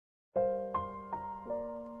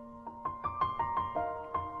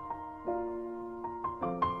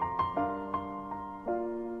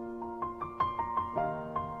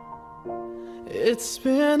It's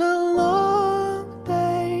been a long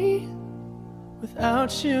day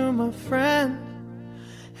without you, my friend,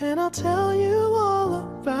 and I'll tell you all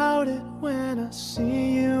about it when I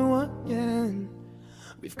see you again.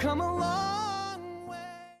 We've come a long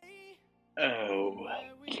way. Oh,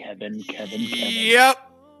 Kevin. Yep.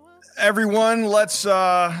 Everyone, let's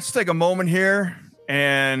take a moment here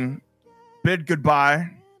and bid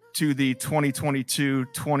goodbye to the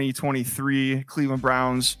 2022-2023 Cleveland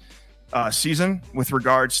Browns season with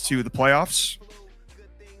regards to the playoffs.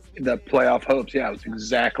 The playoff hopes. Yeah, it was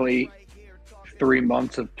exactly 3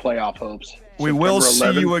 months of playoff hopes. We will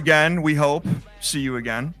see you again. We hope see you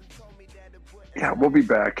again. Yeah, we'll be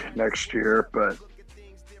back next year, but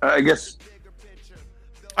I guess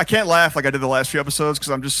I can't laugh like I did the last few episodes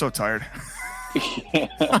because I'm just so tired.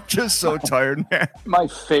 I'm just so tired, man. My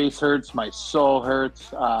face hurts. My soul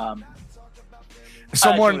hurts.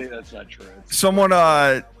 Actually, that's not true. Someone,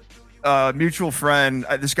 mutual friend,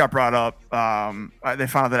 this got brought up. They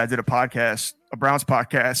found out that I did a Browns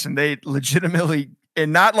podcast, and they legitimately,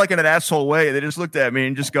 and not like in an asshole way, they just looked at me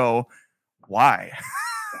and just go, "Why?"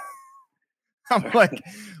 I'm like,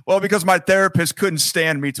 well, because my therapist couldn't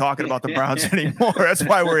stand me talking about the Browns anymore. That's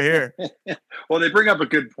why we're here. well, they bring up a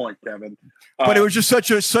good point, Kevin. But it was just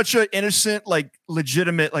such a innocent, like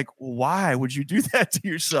legitimate, like, why would you do that to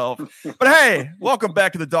yourself? But hey, welcome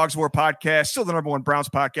back to the Dogs War podcast, still the #1 Browns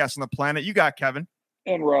podcast on the planet. You got Kevin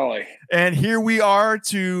and Raleigh, and here we are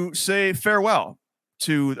to say farewell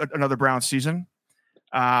to another Browns season.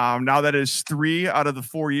 Now that is 3 out of the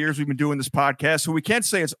 4 years we've been doing this podcast, so we can't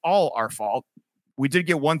say it's all our fault. We did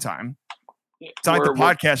get one time. It's not like the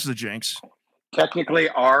podcast is a jinx. Technically,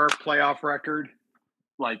 our playoff record,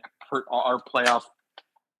 like our playoff,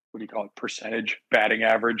 what do you call it, percentage, batting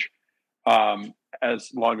average,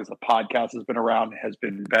 as long as the podcast has been around, has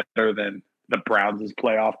been better than the Browns'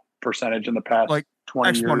 playoff percentage in the past like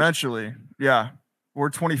 20 years. Exponentially. Yeah.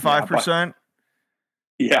 We're 25%.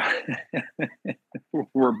 Yeah.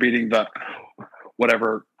 We're beating the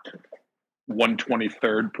whatever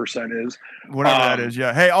 123rd percent is. Whatever that is.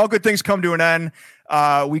 Yeah. Hey, all good things come to an end.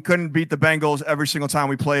 We couldn't beat the Bengals every single time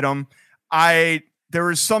we played them. There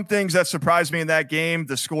was some things that surprised me in that game.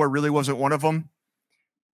 The score really wasn't one of them.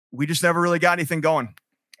 We just never really got anything going.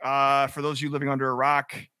 For those of you living under a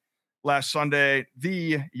rock, last Sunday,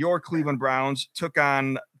 your Cleveland Browns took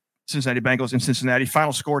on Cincinnati Bengals in Cincinnati.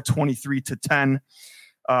 Final score 23-10.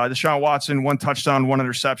 Deshaun Watson, 1 touchdown, 1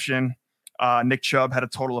 interception. Nick Chubb had a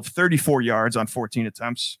total of 34 yards on 14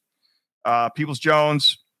 attempts.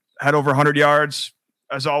 Peoples-Jones had over 100 yards.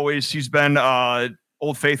 As always, he's been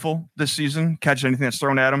Old Faithful this season, catch anything that's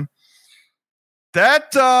thrown at him.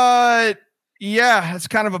 That's kind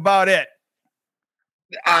of about it.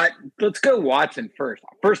 let's go Watson first.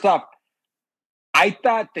 First off, I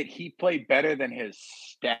thought that he played better than his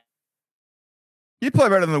stat. He played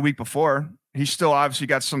better than the week before. He's still obviously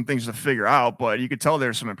got some things to figure out, but you could tell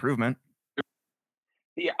there's some improvement.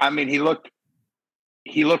 Yeah, I mean, he looked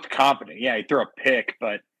confident. Yeah, he threw a pick,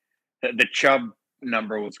 but the Chubb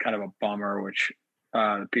number was kind of a bummer, which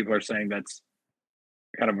people are saying that's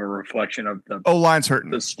kind of a reflection of the O-line's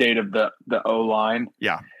hurting. The state of the O-line.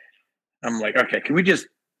 Yeah. I'm like, okay, can we just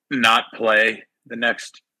not play the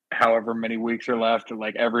next however many weeks are left? Or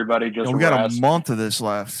like everybody just we got a month of this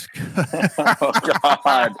left. Oh,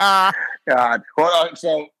 God. God. Well,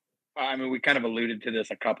 so, I mean, we kind of alluded to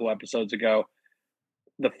this a couple episodes ago.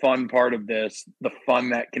 The fun part of this, the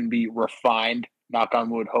fun that can be refined, knock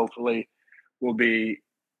on wood, hopefully, will be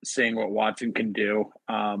seeing what Watson can do.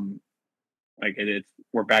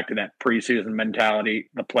 We're back to that preseason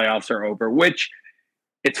mentality. The playoffs are over, which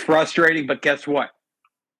it's frustrating, but guess what?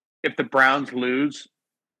 If the Browns lose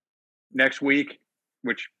next week,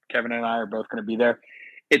 which Kevin and I are both going to be there,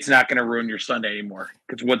 it's not going to ruin your Sunday anymore,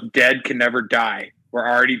 because what's dead can never die. We're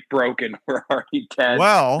already broken. We're already dead.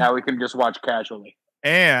 Well, now we can just watch casually.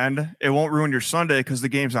 And it won't ruin your Sunday because the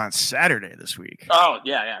game's on Saturday this week. Oh,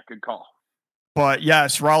 yeah, good call. But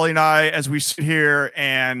yes, Raleigh and I, as we sit here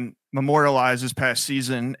and memorialize this past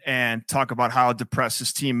season and talk about how depressed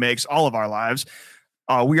this team makes all of our lives,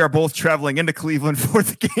 we are both traveling into Cleveland for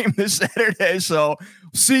the game this Saturday. So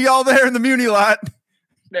see y'all there in the Muni lot.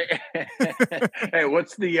 Hey,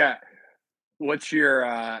 what's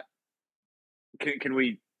your can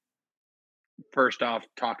we first off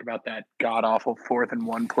talk about that god awful 4th and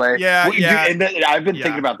 1 play? Yeah. I've been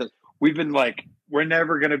thinking about this. We've been like, we're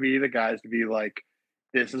never going to be the guys to be like,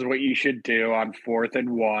 this is what you should do on 4th and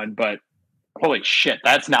 1, but holy shit,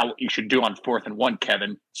 that's not what you should do on 4th and 1,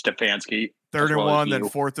 Kevin Stefanski. 3rd and 1, then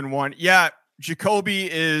 4th and 1. Yeah,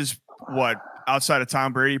 Jacoby is outside of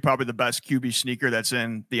Tom Brady, probably the best QB sneaker that's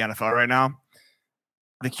in the NFL right now.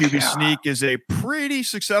 The QB sneak is a pretty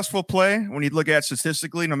successful play when you look at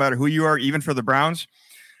statistically, no matter who you are, even for the Browns.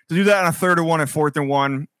 To do that on a 3rd and 1 and 4th and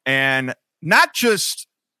 1, and not just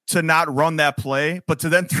to not run that play, but to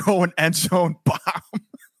then throw an end zone bomb.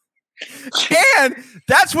 And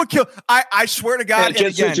that's what killed. I swear to God.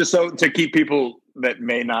 Just so to keep people that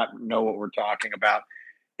may not know what we're talking about,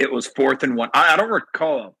 it was 4th and 1. I don't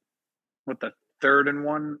recall what the 3rd and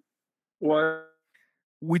 1 was.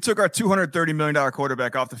 We took our $230 million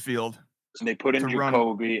quarterback off the field. And they put in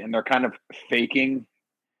Jacoby, and they're kind of faking.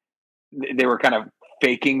 They were kind of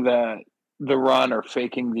faking the run or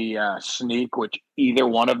faking the sneak, which either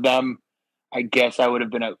one of them, I guess I would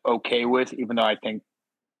have been okay with, even though I think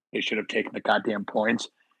they should have taken the goddamn points.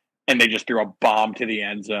 And they just threw a bomb to the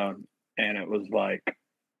end zone, and it was like,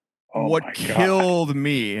 oh what my killed God.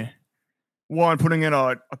 me, one, putting in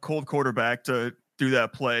a cold quarterback to do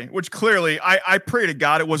that play, which clearly I pray to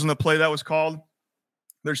God it wasn't the play that was called.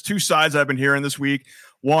 There's two sides I've been hearing this week.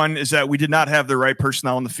 One is that we did not have the right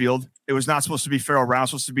personnel in the field. It was not supposed to be Farrell Brown,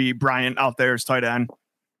 supposed to be Bryant out there as tight end.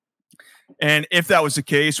 And if that was the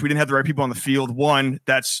case, we didn't have the right people on the field. One,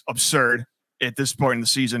 that's absurd at this point in the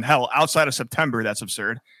season. Hell, outside of September, that's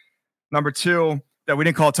absurd. Number two, that we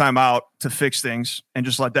didn't call timeout to fix things and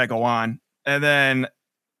just let that go on. And then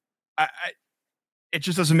it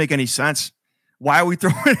just doesn't make any sense. Why are we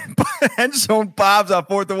throwing end zone bombs on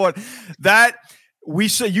 4th and 1? That we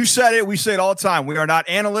say, you said it, we say it all the time. We are not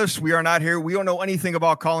analysts. We are not here. We don't know anything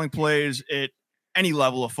about calling plays at any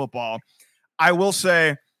level of football. I will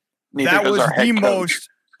say that was the most,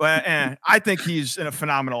 and I think he's a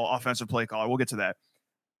phenomenal offensive play caller. We'll get to that.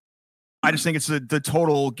 I just think it's the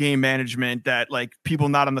total game management that, like, people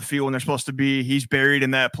not on the field when they're supposed to be, he's buried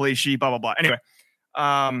in that play sheet, blah, blah, blah. Anyway,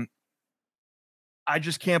 I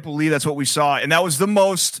just can't believe that's what we saw. And that was the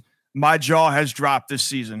most my jaw has dropped this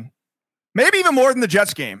season. Maybe even more than the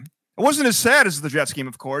Jets game. It wasn't as sad as the Jets game,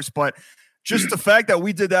 of course, but just the fact that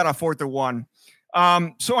we did that on 4th and 1.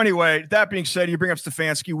 So anyway, that being said, you bring up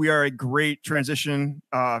Stefanski. We are a great transition,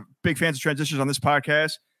 big fans of transitions on this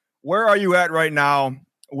podcast. Where are you at right now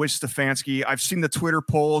with Stefanski? I've seen the Twitter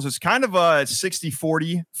polls. It's kind of a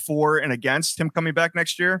 60-40 for and against him coming back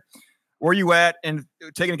next year. Where are you at, and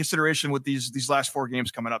taking into consideration with these last 4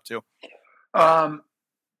 games coming up too? I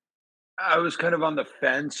was kind of on the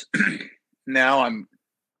fence. Now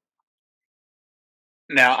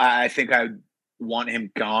I think I want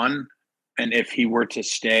him gone. And if he were to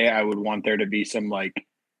stay, I would want there to be some, like,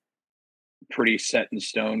 pretty set in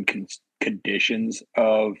stone conditions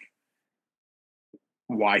of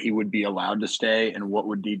why he would be allowed to stay and what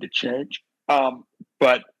would need to change.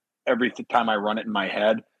 But every time I run it in my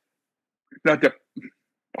head, not to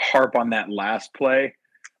harp on that last play,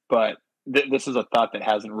 but this is a thought that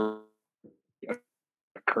hasn't really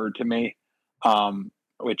occurred to me.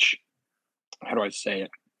 Which, how do I say it?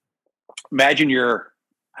 Imagine you're,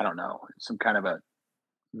 I don't know, some kind of a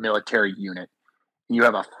military unit, and you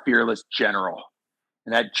have a fearless general,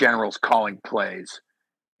 and that general's calling plays,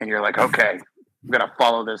 and you're like, okay, I'm going to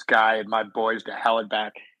follow this guy and my boys to hell and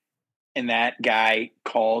back. And that guy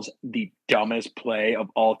calls the dumbest play of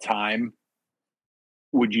all time.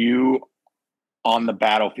 Would you, on the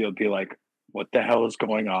battlefield, be like, what the hell is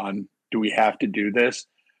going on? Do we have to do this?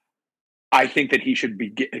 I think that he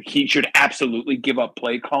should absolutely give up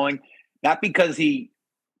play calling, not because he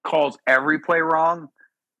calls every play wrong,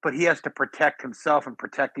 but he has to protect himself and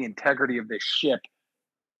protect the integrity of this ship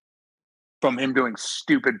from him doing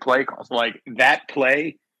stupid play calls. Like, that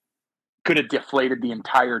play could have deflated the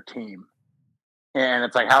entire team. And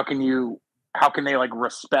it's like, how can they, like,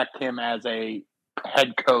 respect him as a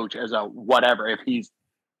head coach, as a whatever, if he's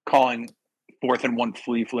calling 4th and 1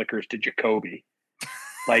 flea flickers to Jacoby?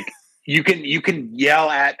 Like, you can yell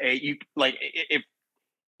at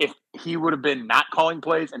if he would have been not calling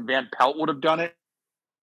plays and Van Pelt would have done it,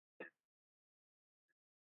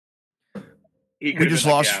 he could have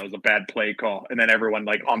lost. Yeah, it was a bad play call, and then everyone,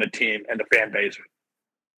 like, on the team and the fan base.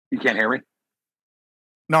 You can't hear me?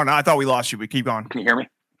 No, I thought we lost you. We keep going. Can you hear me?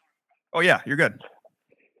 Oh yeah, you're good.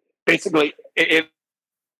 Basically, if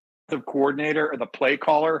the coordinator or the play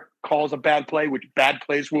caller calls a bad play, which bad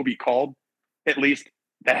plays will be called, at least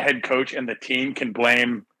the head coach and the team can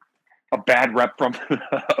blame a bad rep from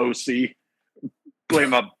OC,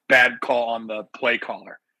 blame a bad call on the play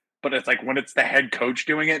caller. But it's like, when it's the head coach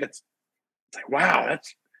doing it, it's like, wow,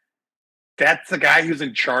 that's the guy who's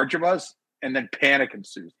in charge of us, and then panic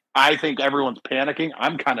ensues. I think everyone's panicking.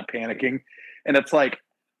 I'm kind of panicking. And it's like,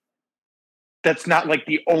 that's not, like,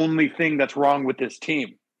 the only thing that's wrong with this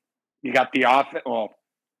team. You got the offense. Well,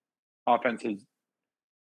 offense is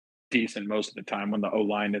decent most of the time when the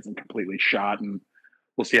O-line isn't completely shot and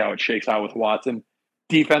We'll see how it shakes out with Watson.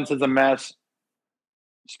 Defense is a mess.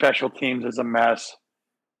 Special teams is a mess.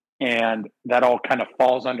 And that all kind of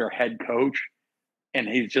falls under head coach. And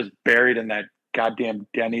he's just buried in that goddamn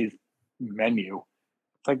Denny's menu.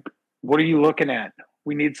 It's like, what are you looking at?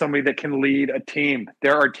 We need somebody that can lead a team.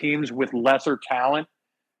 There are teams with lesser talent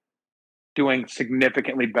doing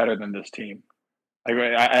significantly better than this team. Like,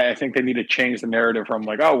 I think they need to change the narrative from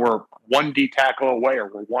like, oh, we're one D tackle away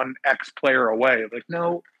or we're one X player away. Like,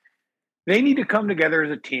 no, they need to come together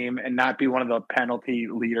as a team and not be one of the penalty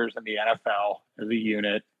leaders in the NFL as a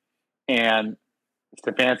unit. And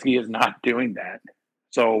Stefanski is not doing that.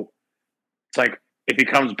 So it's like, if he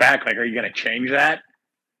comes back, like, are you going to change that?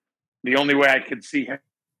 The only way I could see him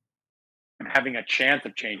having a chance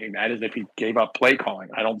of changing that is if he gave up play calling.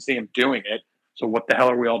 I don't see him doing it. So what the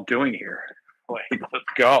hell are we all doing here? Like, let's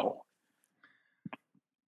go.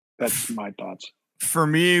 That's my thoughts. For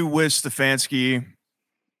me, with Stefanski,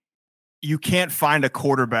 you can't find a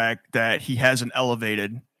quarterback that he hasn't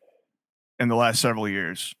elevated in the last several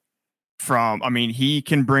years. He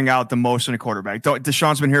can bring out the most in a quarterback.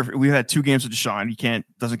 Deshaun's been here. We've had 2 games with Deshaun.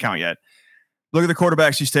 Doesn't count yet. Look at the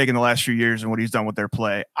quarterbacks he's taken the last few years and what he's done with their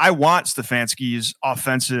play. I want Stefanski's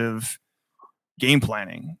offensive game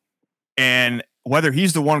planning. And whether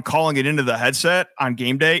he's the one calling it into the headset on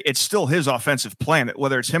game day, it's still his offensive plan,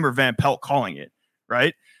 whether it's him or Van Pelt calling it,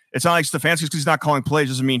 right? It's not like Stefanski's because he's not calling plays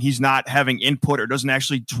doesn't mean he's not having input or doesn't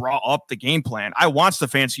actually draw up the game plan. I want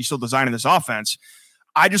Stefanski still designing this offense.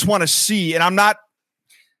 I just want to see, and I don't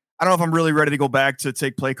know if I'm really ready to go back to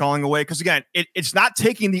take play calling away. Because again, it's not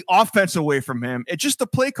taking the offense away from him. It's just the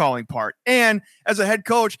play calling part. And as a head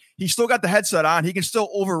coach, he's still got the headset on. He can still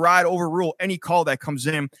overrule any call that comes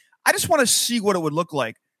in. I just want to see what it would look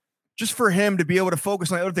like just for him to be able to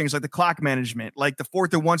focus on other things like the clock management, like the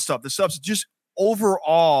 4th and 1 stuff, the subs, just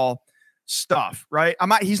overall stuff, right?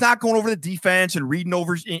 He's not going over the defense and reading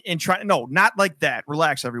over and trying. No, not like that.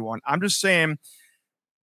 Relax, everyone. I'm just saying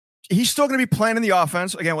he's still going to be playing in the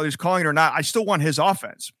offense again, whether he's calling it or not. I still want his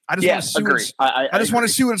offense. I just want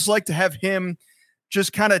to see what it's like to have him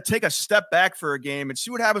just kind of take a step back for a game and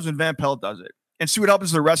see what happens when Van Pelt does it, and see what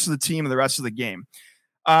happens to the rest of the team and the rest of the game.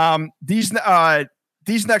 These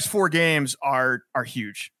next 4 games are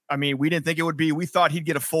huge. I mean, we didn't think it would be. We thought he'd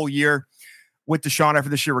get a full year with Deshaun after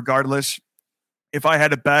this year, regardless. If I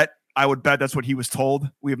had to bet, I would bet that's what he was told.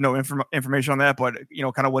 We have no information on that, but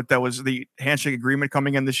kind of what that was the handshake agreement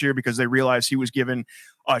coming in this year because they realized he was given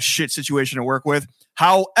a shit situation to work with.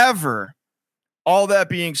 However, all that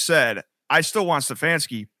being said, I still want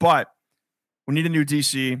Stefanski, but we need a new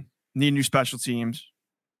DC, need new special teams.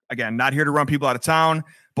 Again, not here to run people out of town.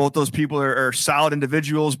 Both those people are solid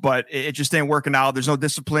individuals, but it just ain't working out. There's no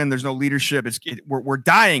discipline. There's no leadership. We're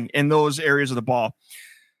dying in those areas of the ball.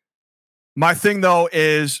 My thing, though,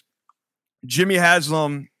 is Jimmy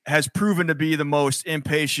Haslam has proven to be the most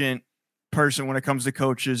impatient person when it comes to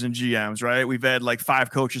coaches and GMs, right? We've had like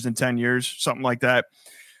 5 coaches in 10 years, something like that.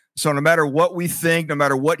 So no matter what we think, no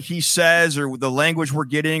matter what he says or the language we're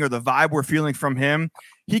getting or the vibe we're feeling from him,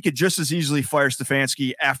 he could just as easily fire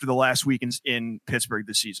Stefanski after the last week in Pittsburgh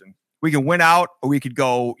this season. We can win out or we could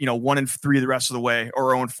go, 1-3 the rest of the way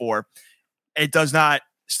or 0-4. It does not.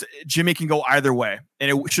 Jimmy can go either way,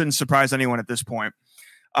 and it shouldn't surprise anyone at this point.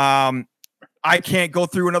 I can't go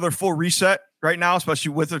through another full reset right now,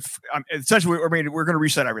 especially with it. Essentially, we're going to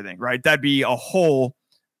reset everything, right? That'd be a whole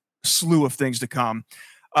slew of things to come.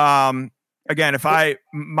 Again, my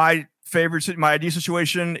ideal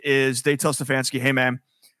situation is they tell Stefanski, hey man,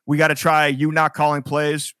 we got to try you not calling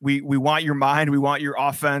plays. We want your mind. We want your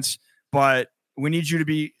offense, but we need you to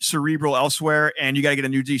be cerebral elsewhere. And you got to get a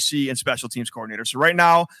new DC and special teams coordinator. So right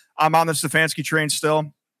now I'm on the Stefanski train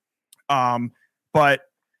still. But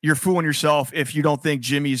you're fooling yourself if you don't think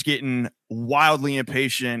Jimmy's getting wildly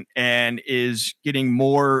impatient and is getting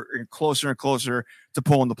more and closer to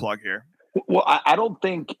pulling the plug here. Well, I don't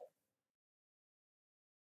think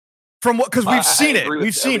from what, because we've seen it.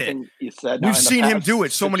 We've seen it. You said we've seen him do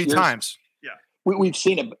it so many times. Yeah, we've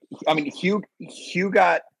seen it. I mean, Hugh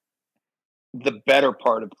got the better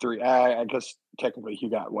part of 3. I guess technically Hugh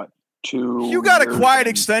got what 2. You got a quiet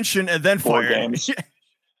extension and then 4 fired. Games.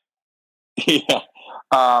 Yeah.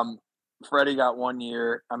 Freddie got 1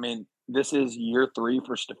 year. I mean, this is year 3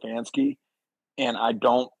 for Stefanski, and I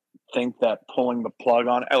don't think that pulling the plug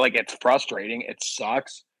on it's frustrating. It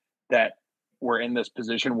sucks that we're in this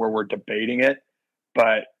position where we're debating it,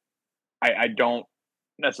 but I don't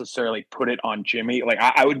necessarily put it on Jimmy. Like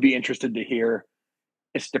I would be interested to hear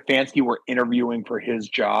if Stefanski were interviewing for his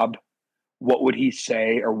job, what would he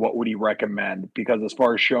say or what would he recommend? Because as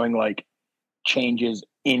far as showing like changes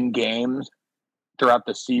in games, throughout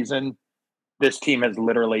the season, this team has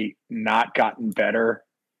literally not gotten better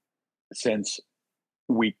since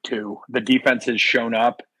week 2. The defense has shown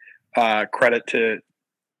up. Credit to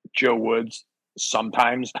Joe Woods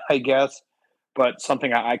sometimes, I guess. But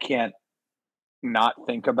something I can't not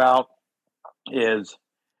think about is,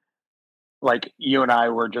 like, you and I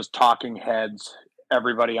were just talking heads,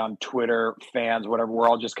 everybody on Twitter, fans, whatever, we're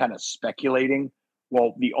all just kind of speculating.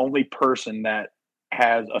 Well, the only person that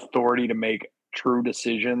has authority to make true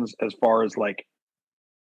decisions as far as like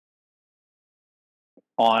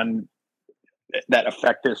on that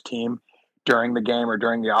affect this team during the game or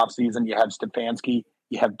during the offseason, you have Stefanski,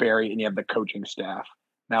 you have Barry, and you have the coaching staff.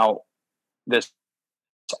 Now, this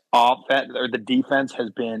offense or the defense has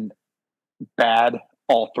been bad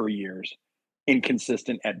all 3 years,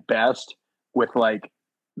 inconsistent at best, with like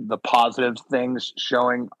the positive things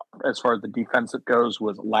showing as far as the defense goes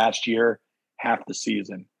was last year, half the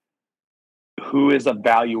season. Who is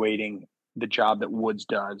evaluating the job that Woods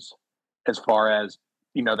does as far as,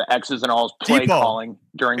 you know, the X's and O's play calling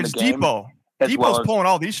during the game? Depot's pulling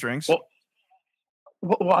all these strings.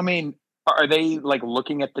 Well, I mean, are they like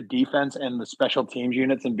looking at the defense and the special teams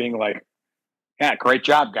units and being like, yeah, great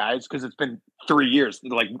job, guys? Because it's been 3 years.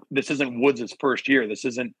 Like, this isn't Woods' first year. This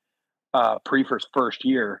isn't Prefer's first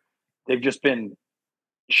year. They've just been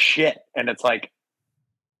shit. And it's like,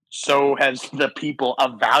 so has the people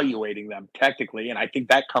evaluating them technically. And I think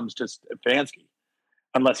that comes to Stefanski,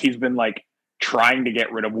 unless he's been like trying to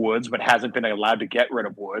get rid of Woods, but hasn't been allowed to get rid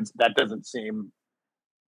of Woods. That doesn't seem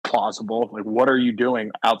plausible. Like, what are you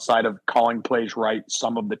doing outside of calling plays right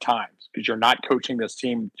some of the times? Because you're not coaching this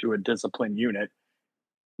team to a disciplined unit.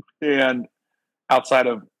 And outside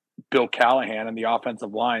of Bill Callahan and the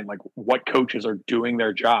offensive line, like, what coaches are doing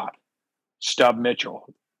their job? Stub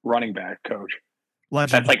Mitchell, running back coach.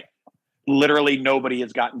 Legend. That's like literally nobody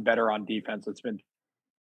has gotten better on defense. It's been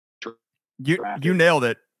you nailed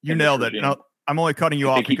it. You nailed it. No, I'm only cutting you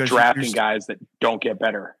off because drafting guys that don't get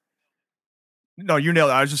better. No, you nailed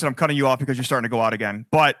it. I was just saying I'm cutting you off because you're starting to go out again.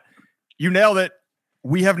 But you nailed it.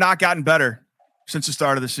 We have not gotten better since the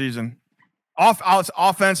start of the season.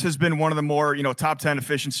 Offense has been one of the more, top 10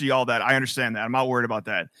 efficiency, all that. I understand that. I'm not worried about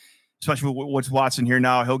that. Especially with Watson here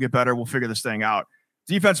now. He'll get better. We'll figure this thing out.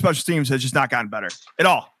 Defense, special teams has just not gotten better at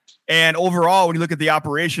all. And overall, when you look at the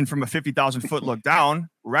operation from a 50,000 foot look down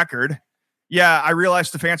record, yeah, I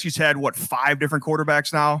realize Stefanski's had 5 different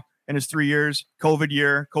quarterbacks now in his 3 years, COVID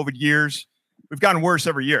years. We've gotten worse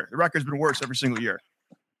every year. The record's been worse every single year.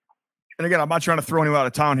 And again, I'm not trying to throw anyone out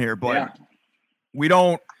of town here, but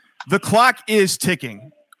the clock is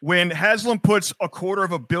ticking. When Haslam puts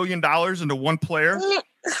 $250 million into one player,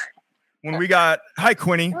 when we got, hi,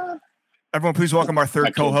 Quinny. Everyone, please welcome our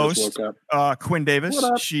third co-host, Quinn Davis.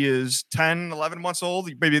 She is 10, 11 months old,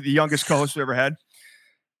 maybe the youngest co-host we ever had.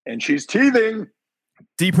 And she's teething.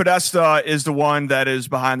 D. Podesta is the one that is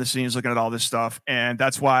behind the scenes looking at all this stuff. And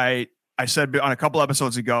that's why I said on a couple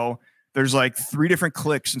episodes ago, there's like 3 different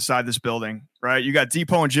cliques inside this building, right? You got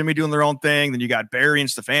Depot and Jimmy doing their own thing. Then you got Barry and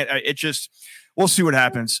Stefan. We'll see what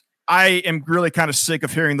happens. I am really kind of sick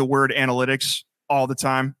of hearing the word analytics all the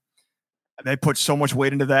time. They put so much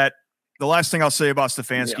weight into that. The last thing I'll say about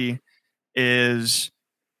Stefanski is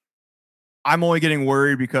I'm only getting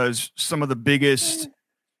worried because some of the biggest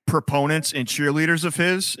proponents and cheerleaders of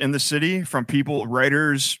his in the city, from people,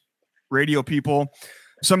 writers, radio people,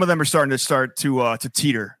 some of them are starting to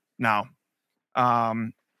teeter now.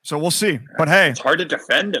 So we'll see. But hey, it's hard to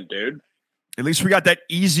defend him, dude. At least we got that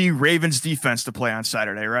easy Ravens defense to play on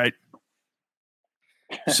Saturday, right?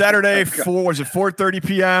 Saturday, 4:30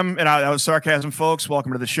 p.m. And that was sarcasm, folks.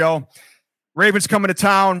 Welcome to the show. Ravens coming to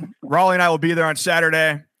town. Raleigh and I will be there on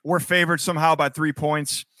Saturday. We're favored somehow by 3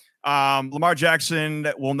 points. Lamar Jackson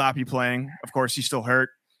will not be playing. Of course, he's still hurt.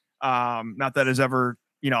 Not that has ever,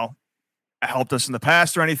 helped us in the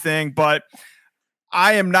past or anything, but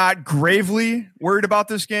I am not gravely worried about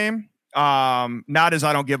this game. Not saying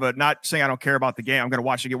I don't care about the game. I'm going to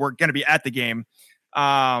watch the game. We're going to be at the game.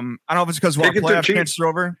 I don't know if it's because our playoff chances are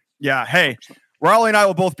over. Yeah. Hey, Raleigh and I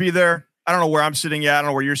will both be there. I don't know where I'm sitting yet. I don't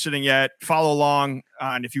know where you're sitting yet. Follow along.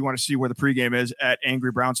 And if you want to see where the pregame is, at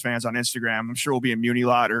Angry Browns Fans on Instagram. I'm sure we'll be in Muni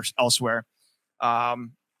Lot or elsewhere. All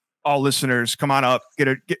listeners, come on up.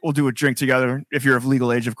 We'll do a drink together if you're of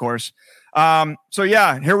legal age, of course. So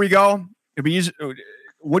yeah, here we go. It'll be easy.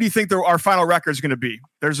 What do you think our final record is going to be?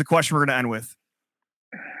 There's a question we're going to end with.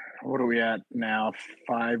 What are we at now?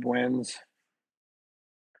 5 wins.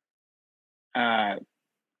 We're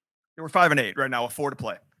 5-8 right now with 4 to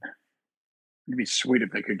play. It'd be sweet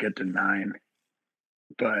if they could get to 9,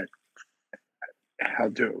 but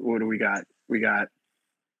what do we got? We got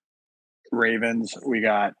Ravens. We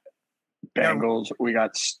got Bengals. We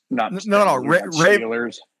got Steelers.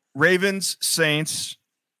 Steelers. Ravens, Saints.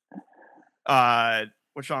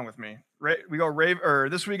 What's wrong with me? We go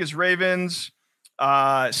this week is Ravens,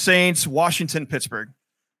 Saints, Washington, Pittsburgh.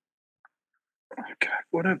 Oh, God,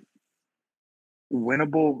 what a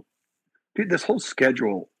winnable, dude! This whole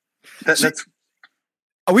schedule. That's.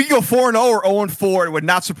 We can go 4-0 or 0-4. It would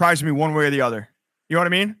not surprise me one way or the other. You know what I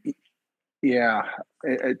mean? Yeah,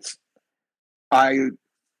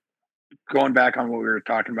 going back on what we were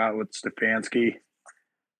talking about with Stefanski.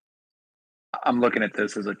 I'm looking at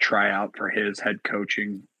this as a tryout for his head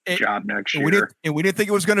coaching job next year. We didn't think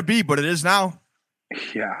it was going to be, but it is now.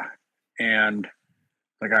 Yeah. And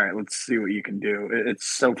like, all right, let's see what you can do. It's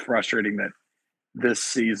so frustrating that this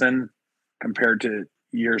season, compared to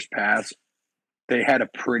years past, they had a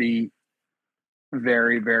pretty,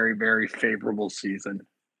 very, very, very favorable season.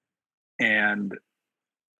 And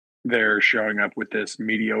they're showing up with this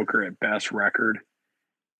mediocre at best record.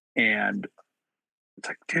 And it's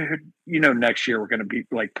like, dude, next year we're going to be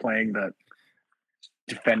like playing the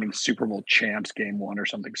defending Super Bowl champs game 1 or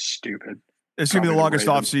something stupid. It's going to be the longest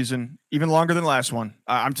offseason, even longer than the last one.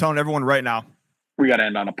 I'm telling everyone right now. We got to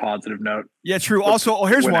end on a positive note. Yeah, true. Also,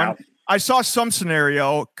 here's one. I saw some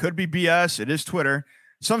scenario, could be BS. It is Twitter.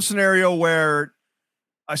 Some scenario where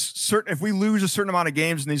if we lose a certain amount of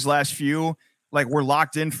games in these last few, like we're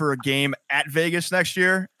locked in for a game at Vegas next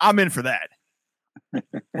year. I'm in for that.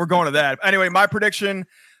 We're going to that. Anyway, my prediction.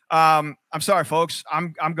 I'm sorry, folks.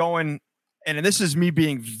 I'm going, and this is me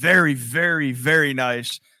being very, very, very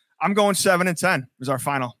nice. I'm going 7-10 is our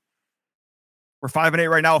final. We're 5-8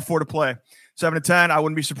 right now with 4 to play. 7-10. I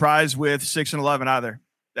wouldn't be surprised with 6-11 either.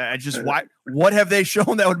 What have they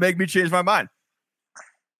shown that would make me change my mind?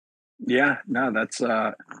 Yeah, no,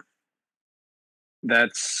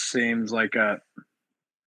 that seems like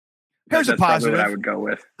here's a positive. What I would go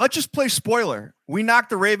with. Let's just play spoiler. We knocked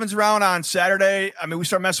the Ravens around on Saturday. I mean, we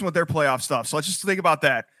start messing with their playoff stuff. So let's just think about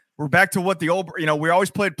that. We're back to what the old, we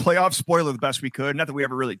always played playoff spoiler the best we could. Not that we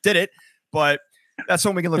ever really did it, but that's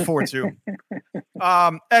something we can look forward to.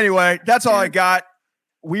 Anyway, that's all I got.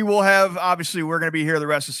 We will have, obviously, we're going to be here the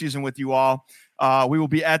rest of the season with you all. We will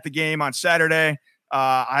be at the game on Saturday.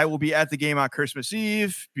 I will be at the game on Christmas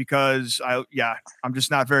Eve because I'm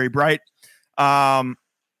just not very bright. For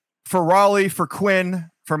Raleigh, for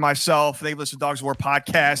Quinn, for myself, they listen to Dogs of War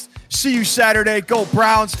podcast. See you Saturday. Go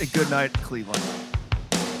Browns and good night, Cleveland.